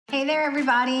Hey there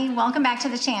everybody, welcome back to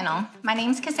the channel. My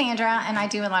name's Cassandra and I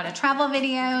do a lot of travel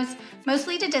videos,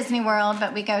 mostly to Disney World,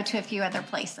 but we go to a few other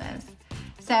places.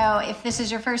 So if this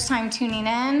is your first time tuning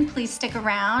in, please stick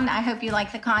around. I hope you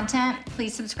like the content.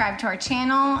 Please subscribe to our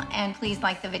channel and please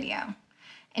like the video.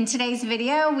 In today's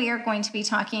video, we are going to be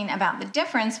talking about the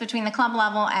difference between the club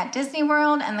level at Disney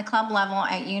World and the club level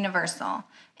at Universal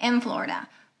in Florida.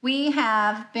 We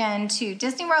have been to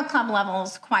Disney World club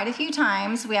levels quite a few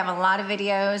times. We have a lot of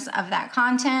videos of that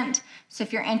content. So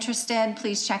if you're interested,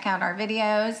 please check out our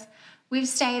videos. We've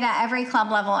stayed at every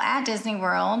club level at Disney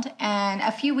World, and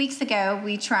a few weeks ago,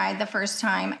 we tried the first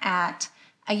time at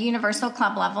a Universal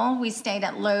club level. We stayed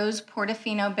at Loews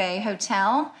Portofino Bay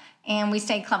Hotel, and we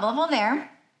stayed club level there.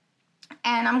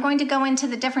 And I'm going to go into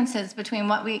the differences between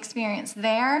what we experienced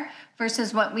there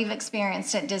versus what we've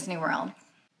experienced at Disney World.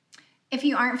 If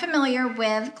you aren't familiar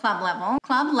with Club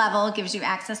Level gives you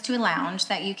access to a lounge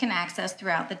that you can access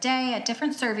throughout the day at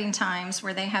different serving times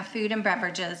where they have food and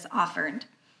beverages offered.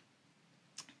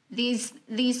 These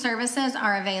services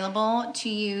are available to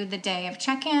you the day of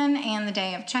check-in and the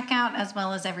day of checkout, as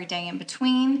well as every day in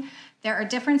between. There are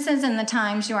differences in the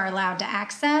times you are allowed to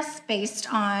access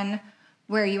based on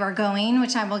where you are going,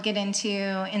 which I will get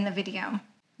into in the video.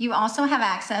 You also have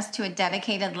access to a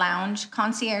dedicated lounge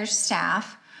concierge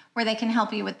staff where they can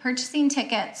help you with purchasing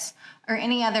tickets or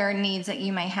any other needs that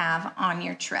you may have on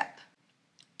your trip.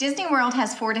 Disney World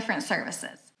has 4 different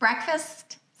services: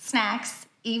 breakfast, snacks,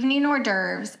 evening hors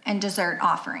d'oeuvres, and dessert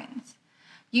offerings.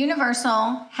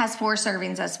 Universal has 4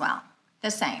 servings as well,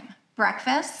 the same: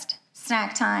 breakfast,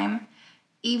 snack time,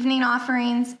 evening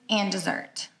offerings, and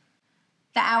dessert.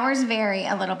 The hours vary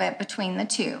a little bit between the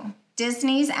two.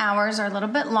 Disney's hours are a little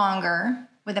bit longer,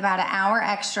 with about an hour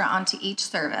extra onto each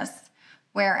service,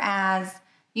 whereas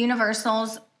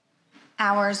Universal's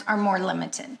hours are more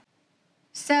limited.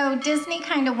 So Disney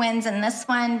kind of wins in this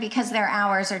one because their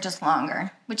hours are just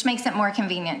longer, which makes it more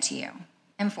convenient to you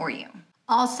and for you.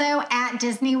 Also at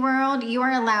Disney World, you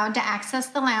are allowed to access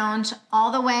the lounge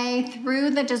all the way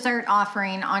through the dessert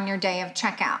offering on your day of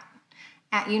checkout.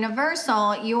 At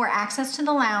Universal, your access to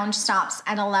the lounge stops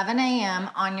at 11 a.m.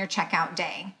 on your checkout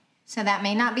day. So that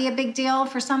may not be a big deal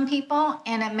for some people,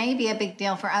 and it may be a big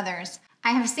deal for others.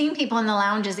 I have seen people in the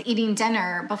lounges eating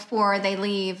dinner before they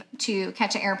leave to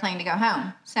catch an airplane to go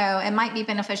home. So it might be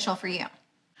beneficial for you.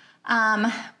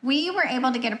 We were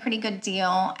able to get a pretty good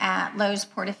deal at Loews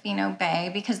Portofino Bay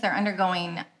because they're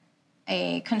undergoing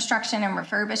a construction and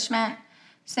refurbishment.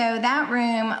 So that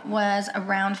room was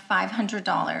around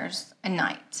 $500 a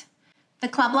night. The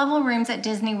club level rooms at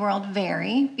Disney World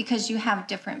vary because you have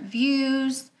different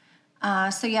views,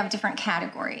 so you have different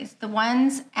categories. The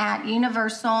ones at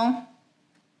Universal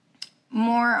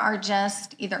more are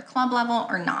just either club level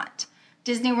or not.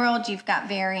 Disney World, you've got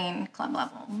varying club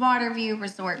level: water view,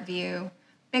 resort view,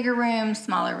 bigger rooms,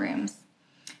 smaller rooms.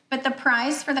 But the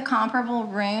price for the comparable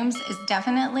rooms is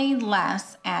definitely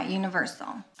less at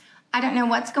Universal. I don't know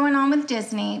what's going on with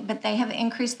Disney, but they have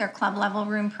increased their club level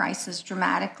room prices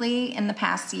dramatically in the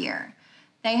past year.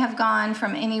 They have gone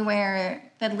from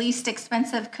anywhere, the least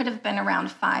expensive could have been around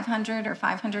 $500 or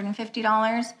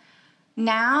 $550.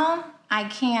 Now, I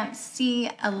can't see,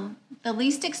 the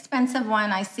least expensive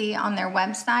one I see on their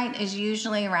website is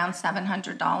usually around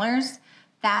 $700.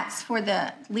 That's for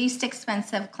the least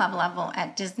expensive club level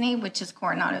at Disney, which is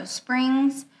Coronado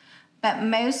Springs. But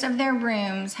most of their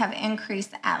rooms have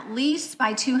increased at least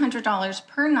by $200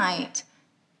 per night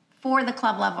for the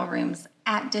club level rooms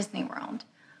at Disney World.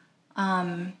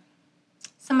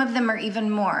 Some of them are even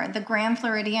more. The Grand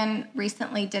Floridian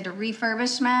recently did a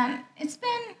refurbishment. It's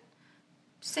been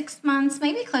 6 months,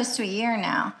 maybe close to a year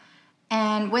now.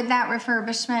 And with that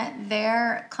refurbishment,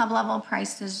 their club level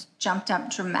prices jumped up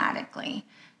dramatically.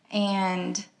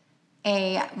 And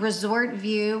a resort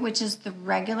view, which is the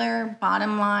regular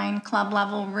bottom line club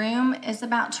level room, is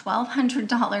about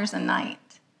 $1,200 a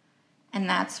night. And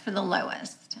that's for the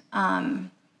lowest.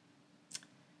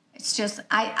 It's just,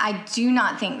 I do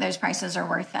not think those prices are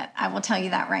worth it. I will tell you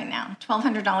that right now.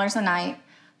 $1,200 a night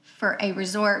for a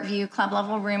resort view club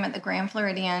level room at the Grand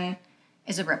Floridian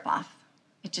is a ripoff.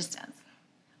 It just is,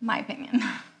 in my opinion.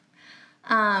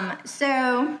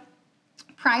 So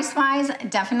price-wise,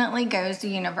 definitely goes to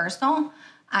Universal.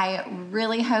 I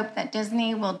really hope that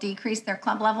Disney will decrease their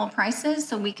club level prices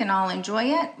so we can all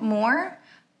enjoy it more.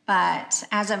 But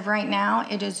as of right now,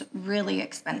 it is really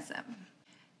expensive.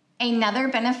 Another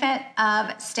benefit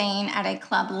of staying at a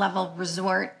club level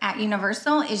resort at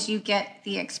Universal is you get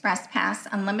the Express Pass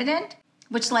Unlimited,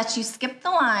 which lets you skip the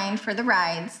line for the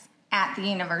rides at the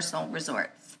Universal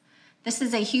resorts. This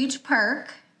is a huge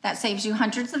perk that saves you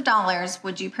hundreds of dollars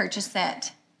would you purchase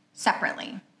it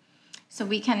separately. So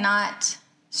we cannot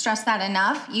stress that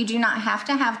enough. You do not have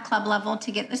to have club level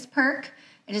to get this perk.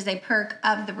 It is a perk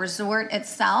of the resort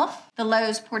itself. The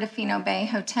Loews Portofino Bay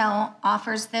Hotel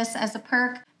offers this as a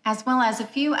perk, as well as a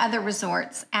few other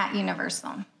resorts at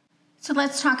Universal. So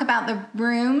let's talk about the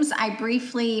rooms. I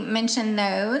briefly mentioned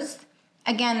those.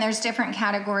 Again, there's different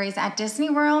categories at Disney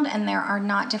World, and there are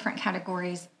not different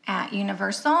categories at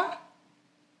Universal.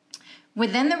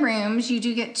 Within the rooms, you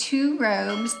do get 2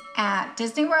 robes at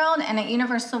Disney World, and at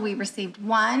Universal we received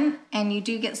 1, and you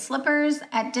do get slippers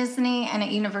at Disney, and at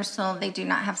Universal they do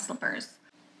not have slippers.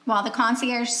 While the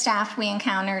concierge staff we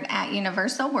encountered at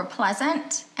Universal were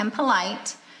pleasant and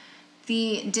polite,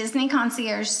 the Disney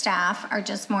concierge staff are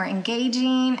just more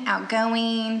engaging,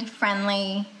 outgoing,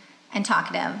 friendly, and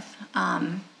talkative.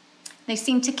 They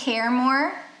seem to care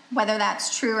more. Whether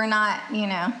that's true or not,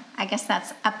 I guess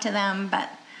that's up to them, but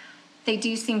they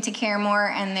do seem to care more,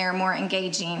 and they're more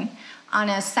engaging. On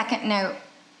a second note,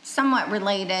 somewhat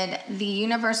related, the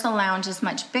Universal Lounge is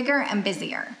much bigger and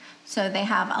busier. So they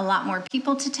have a lot more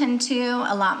people to tend to,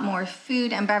 a lot more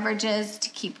food and beverages to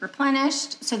keep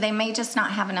replenished. So they may just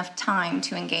not have enough time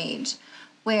to engage.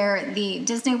 Where the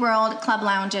Disney World Club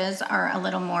Lounges are a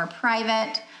little more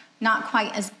private, not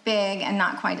quite as big and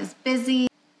not quite as busy.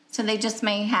 So they just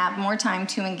may have more time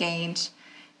to engage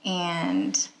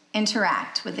and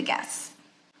interact with the guests.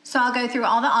 So I'll go through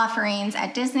all the offerings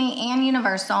at Disney and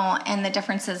Universal and the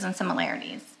differences and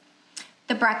similarities.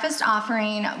 The breakfast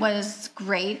offering was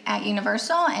great at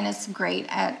Universal, and it's great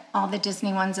at all the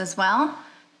Disney ones as well.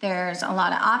 There's a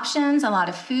lot of options, a lot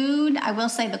of food. I will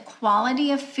say the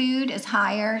quality of food is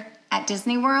higher at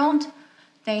Disney World.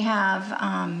 They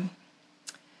have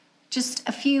just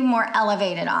a few more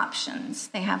elevated options.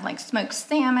 They have like smoked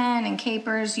salmon and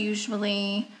capers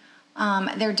usually.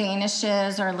 Their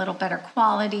danishes are a little better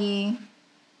quality.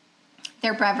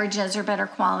 Their beverages are better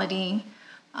quality.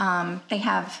 They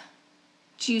have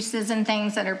juices and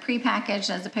things that are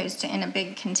prepackaged as opposed to in a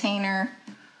big container.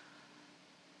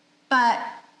 But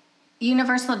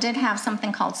Universal did have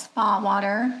something called spa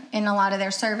water in a lot of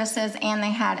their services, and they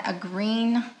had a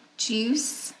green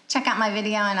juice. Check out my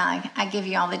video and I give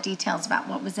you all the details about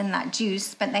what was in that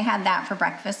juice, but they had that for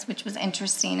breakfast, which was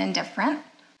interesting and different.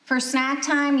 For snack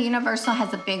time, Universal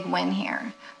has a big win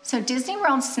here. So Disney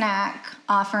World snack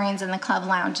offerings in the club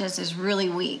lounges is really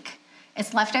weak.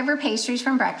 It's leftover pastries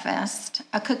from breakfast,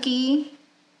 a cookie,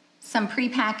 some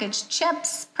prepackaged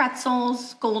chips,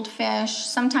 pretzels, goldfish,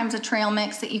 sometimes a trail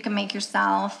mix that you can make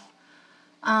yourself,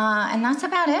 and that's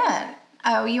about it.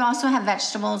 Oh, you also have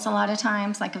vegetables a lot of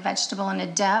times, like a vegetable and a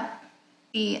dip.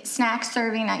 The snack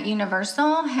serving at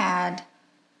Universal had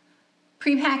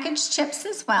prepackaged chips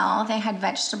as well. They had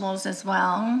vegetables as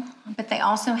well, but they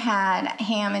also had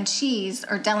ham and cheese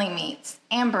or deli meats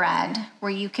and bread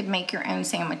where you could make your own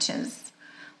sandwiches.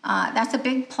 That's a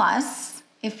big plus.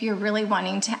 If you're really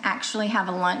wanting to actually have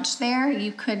a lunch there,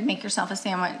 you could make yourself a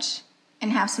sandwich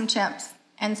and have some chips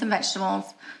and some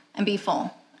vegetables and be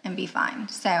full and be fine.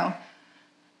 So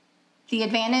the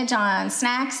advantage on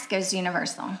snacks goes to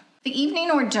Universal. The evening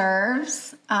hors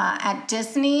d'oeuvres at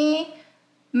Disney,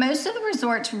 most of the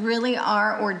resorts really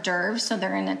are hors d'oeuvres, so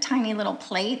they're in a tiny little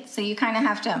plate, so you kind of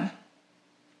have to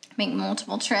make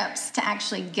multiple trips to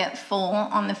actually get full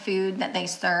on the food that they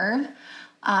serve.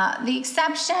 The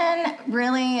exception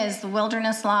really is the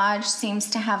Wilderness Lodge seems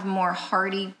to have more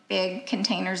hearty, big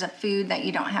containers of food that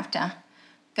you don't have to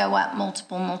go up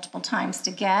multiple times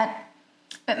to get.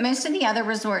 But most of the other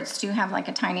resorts do have like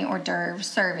a tiny hors d'oeuvre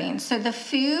serving. So the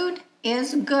food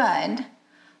is good.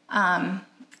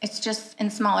 It's just in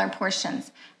smaller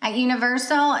portions. At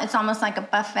Universal, it's almost like a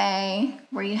buffet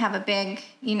where you have a big,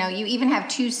 you even have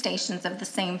 2 stations of the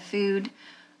same food.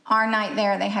 Our night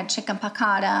there, they had chicken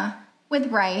piccata with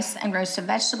rice and roasted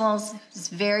vegetables. It was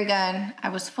very good. I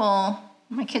was full.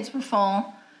 My kids were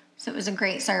full. So it was a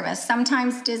great service.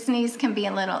 Sometimes Disney's can be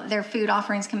their food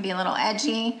offerings can be a little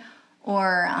edgy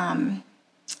or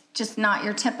just not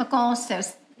your typical. So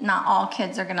not all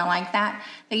kids are gonna like that.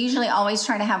 They usually always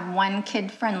try to have one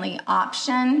kid-friendly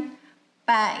option,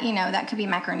 but that could be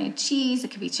macaroni and cheese, it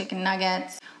could be chicken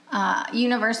nuggets.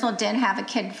 Universal did have a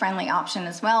kid-friendly option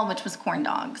as well, which was corn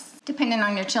dogs. Depending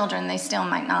on your children, they still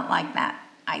might not like that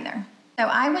either. So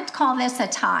I would call this a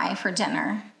tie for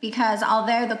dinner because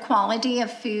although the quality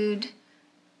of food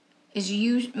is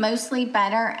mostly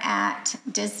better at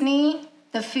Disney,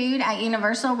 the food at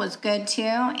Universal was good too,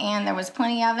 and there was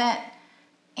plenty of it.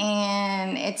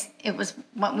 And it was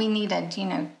what we needed,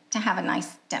 to have a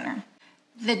nice dinner.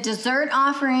 The dessert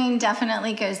offering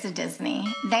definitely goes to Disney.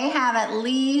 They have at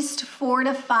least 4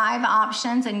 to 5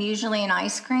 options and usually an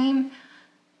ice cream.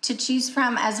 to choose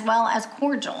from, as well as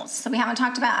cordials. So we haven't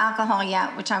talked about alcohol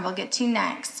yet, which I will get to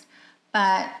next,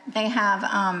 but they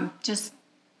have just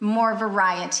more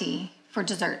variety for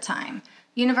dessert time.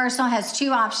 Universal has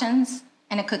 2 options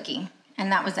and a cookie,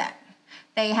 and that was it.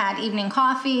 They had evening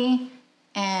coffee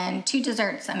and 2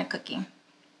 desserts and a cookie.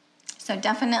 So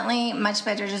definitely much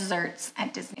better desserts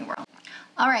at Disney World.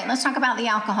 All right, let's talk about the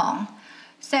alcohol.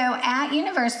 So at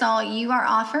Universal, you are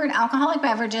offered alcoholic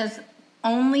beverages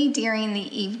only during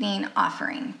the evening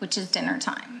offering, which is dinner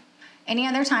time. Any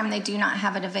other time, they do not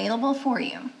have it available for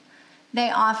you. They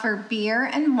offer beer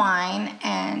and wine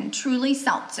and Truly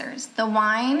seltzers. The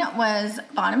wine was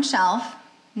bottom shelf,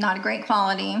 not a great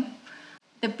quality.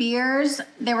 The beers,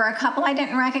 there were a couple I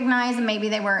didn't recognize, and maybe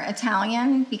they were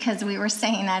Italian because we were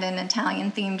staying at an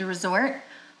Italian-themed resort,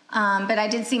 but I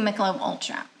did see Michelob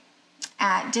Ultra.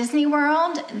 At Disney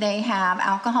World, they have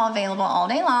alcohol available all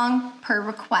day long per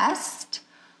request.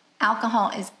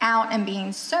 Alcohol is out and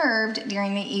being served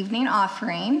during the evening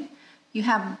offering. You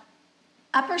have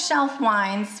upper shelf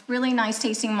wines, really nice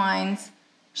tasting wines,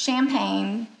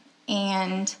 champagne,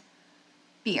 and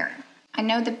beer. I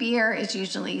know the beer is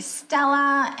usually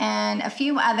Stella and a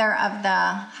few other of the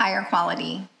higher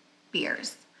quality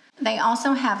beers. They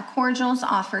also have cordials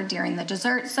offered during the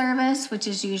dessert service, which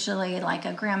is usually like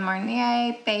a Grand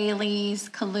Marnier, Bailey's,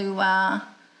 Kahlua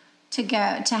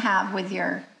to have with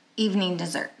your evening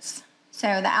desserts.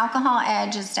 So the alcohol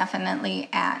edge is definitely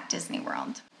at Disney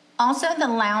World. Also, the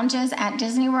lounges at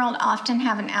Disney World often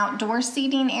have an outdoor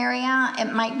seating area.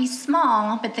 It might be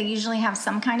small, but they usually have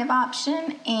some kind of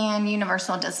option, and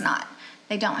Universal does not.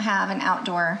 They don't have an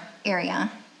outdoor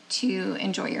area to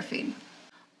enjoy your food.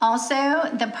 Also,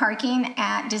 the parking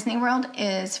at Disney World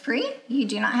is free. You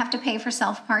do not have to pay for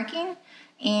self-parking.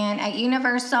 And at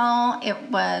Universal,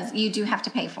 you do have to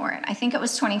pay for it. I think it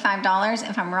was $25.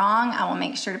 If I'm wrong, I will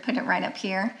make sure to put it right up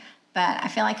here, but I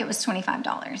feel like it was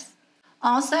 $25.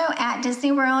 Also, at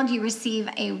Disney World, you receive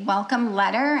a welcome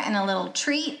letter and a little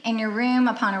treat in your room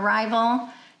upon arrival.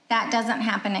 That doesn't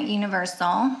happen at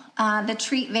Universal. The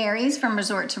treat varies from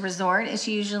resort to resort. It's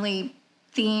usually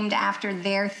themed after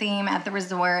their theme at the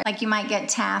resort. Like you might get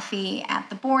taffy at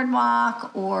the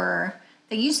boardwalk, or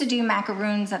they used to do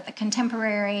macaroons at the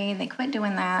Contemporary. They quit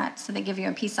doing that, so they give you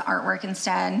a piece of artwork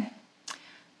instead,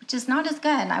 which is not as good.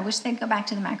 I wish they'd go back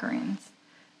to the macaroons.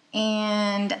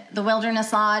 And the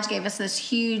Wilderness Lodge gave us this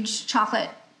huge chocolate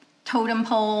totem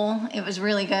pole. It was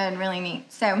really good, really neat.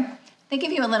 So they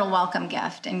give you a little welcome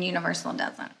gift, and Universal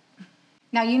doesn't.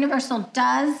 Now, Universal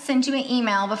does send you an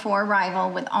email before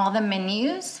arrival with all the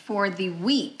menus for the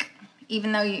week.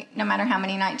 Even though no matter how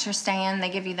many nights you're staying, they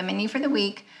give you the menu for the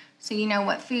week, so you know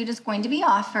what food is going to be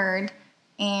offered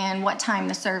and what time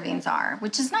the servings are,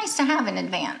 which is nice to have in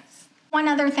advance. One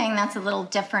other thing that's a little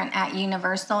different at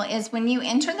Universal is when you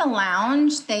enter the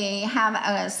lounge, they have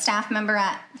a staff member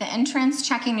at the entrance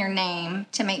checking your name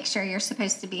to make sure you're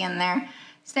supposed to be in there.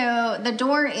 So the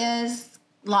door is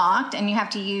locked and you have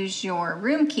to use your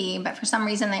room key, but for some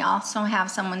reason they also have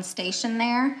someone stationed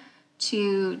there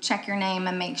to check your name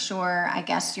and make sure, I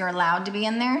guess, you're allowed to be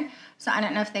in there. So I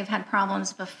don't know if they've had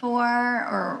problems before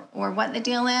or what the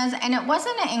deal is. And it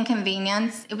wasn't an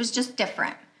inconvenience, it was just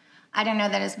different. I don't know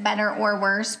that it's better or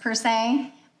worse per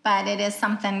se, but it is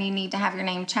something you need to have your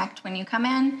name checked when you come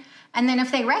in. And then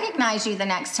if they recognize you the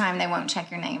next time, they won't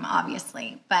check your name,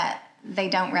 obviously, but they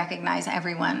don't recognize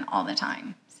everyone all the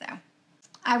time. So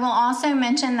I will also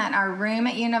mention that our room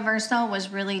at Universal was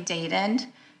really dated.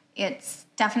 It's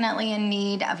definitely in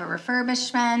need of a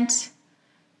refurbishment.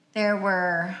 There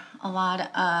were a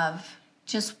lot of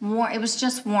it was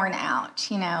just worn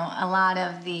out, you know. A lot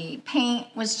of the paint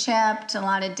was chipped, a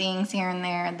lot of dings here and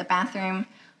there. The bathroom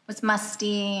was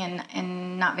musty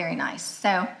and not very nice.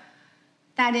 So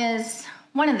that is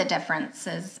one of the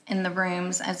differences in the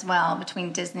rooms as well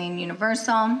between Disney and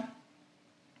Universal.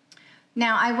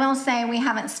 Now, I will say we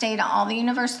haven't stayed at all the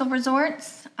Universal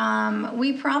resorts.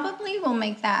 We probably will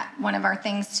make that one of our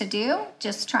things to do,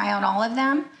 just try out all of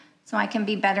them so I can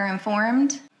be better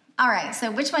informed. All right, so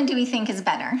which one do we think is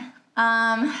better?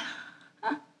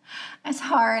 It's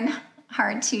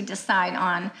hard to decide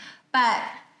on, but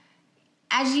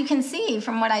as you can see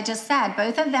from what I just said,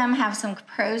 both of them have some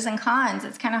pros and cons.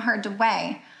 It's kind of hard to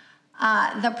weigh.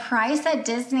 The price at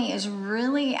Disney is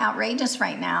really outrageous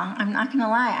right now. I'm not gonna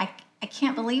lie, I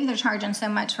can't believe they're charging so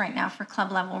much right now for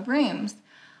club level rooms.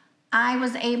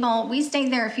 We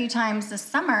stayed there a few times this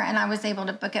summer, and I was able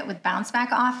to book it with bounce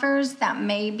back offers that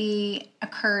maybe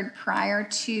occurred prior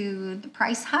to the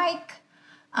price hike.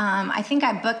 I think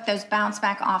I booked those bounce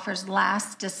back offers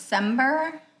last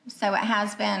December, so it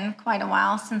has been quite a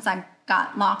while since I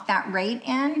locked that rate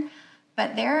in. But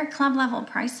but their club level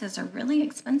prices are really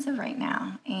expensive right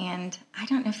now, and I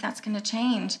don't know if that's going to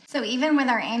change. So even with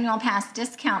our annual pass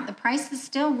discount, the price is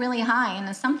still really high, and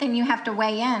it's something you have to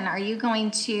weigh in. Are you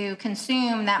going to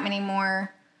consume that many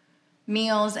more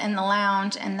meals in the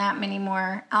lounge and that many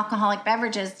more alcoholic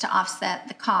beverages to offset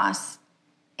the cost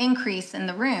increase in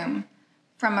the room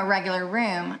from a regular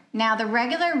room? Now, the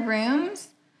regular rooms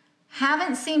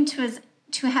haven't seemed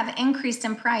to have increased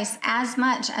in price as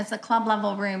much as the club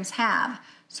level rooms have.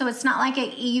 So it's not like an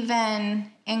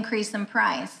even increase in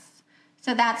price.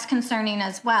 So that's concerning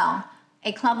as well.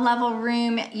 A club level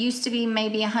room used to be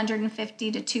maybe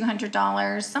 $150 to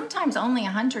 $200, sometimes only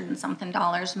 $100 and something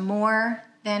more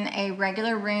than a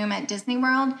regular room at Disney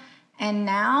World. And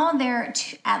now they're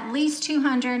at least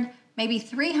 $200, maybe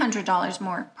 $300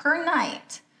 more per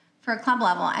night for a club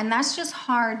level. And that's just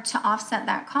hard to offset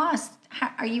that cost.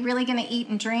 Are you really going to eat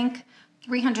and drink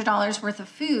 $300 worth of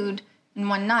food in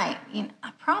one night?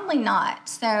 Probably not.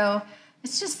 So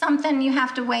it's just something you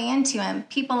have to weigh into. And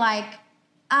people like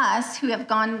us who have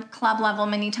gone club level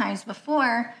many times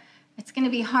before, it's going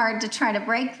to be hard to try to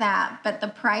break that. But the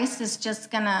price is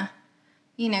just going to,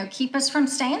 keep us from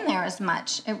staying there as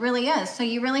much. It really is. So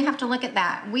you really have to look at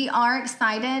that. We are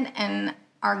excited and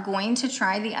are going to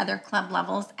try the other club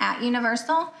levels at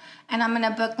Universal, and I'm going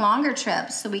to book longer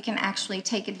trips so we can actually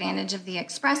take advantage of the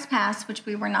Express Pass, which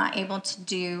we were not able to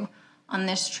do on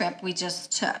this trip we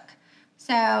just took.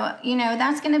 So,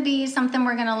 that's going to be something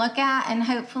we're going to look at, and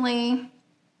hopefully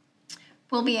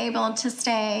we'll be able to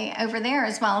stay over there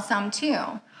as well some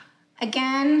too.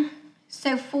 Again,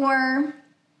 so for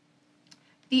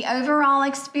the overall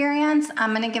experience,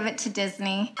 I'm going to give it to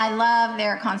Disney. I love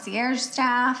their concierge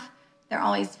staff. They're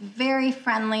always very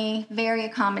friendly, very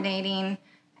accommodating,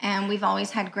 and we've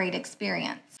always had great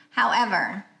experience.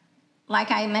 However,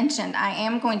 like I mentioned, I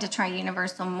am going to try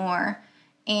Universal more,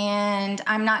 and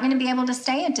I'm not going to be able to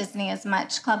stay at Disney as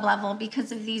much club level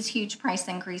because of these huge price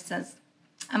increases,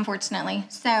 unfortunately.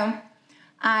 So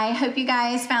I hope you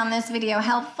guys found this video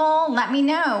helpful. Let me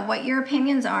know what your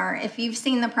opinions are. If you've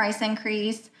seen the price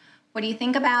increase, what do you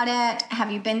think about it?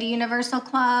 Have you been to Universal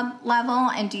Club level,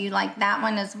 and do you like that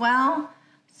one as well?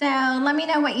 So let me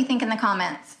know what you think in the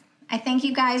comments. I thank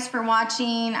you guys for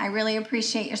watching. I really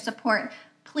appreciate your support.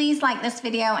 Please like this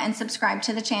video and subscribe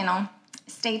to the channel.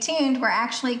 Stay tuned. We're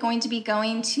actually going to be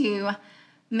going to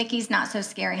Mickey's Not So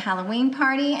Scary Halloween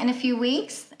Party in a few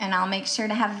weeks, and I'll make sure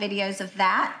to have videos of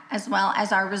that as well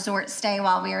as our resort stay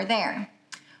while we are there.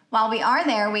 While we are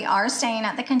there, we are staying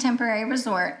at the Contemporary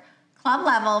Resort club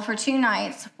level for 2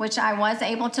 nights, which I was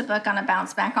able to book on a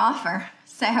bounce back offer.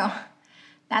 So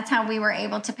that's how we were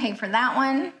able to pay for that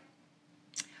one.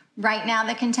 Right now,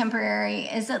 the Contemporary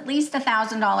is at least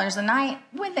 $1,000 a night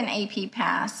with an AP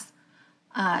Pass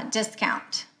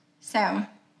discount. So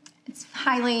it's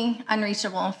highly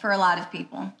unreachable for a lot of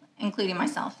people, including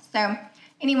myself. So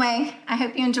anyway, I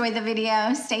hope you enjoyed the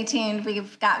video. Stay tuned.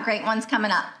 We've got great ones coming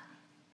up.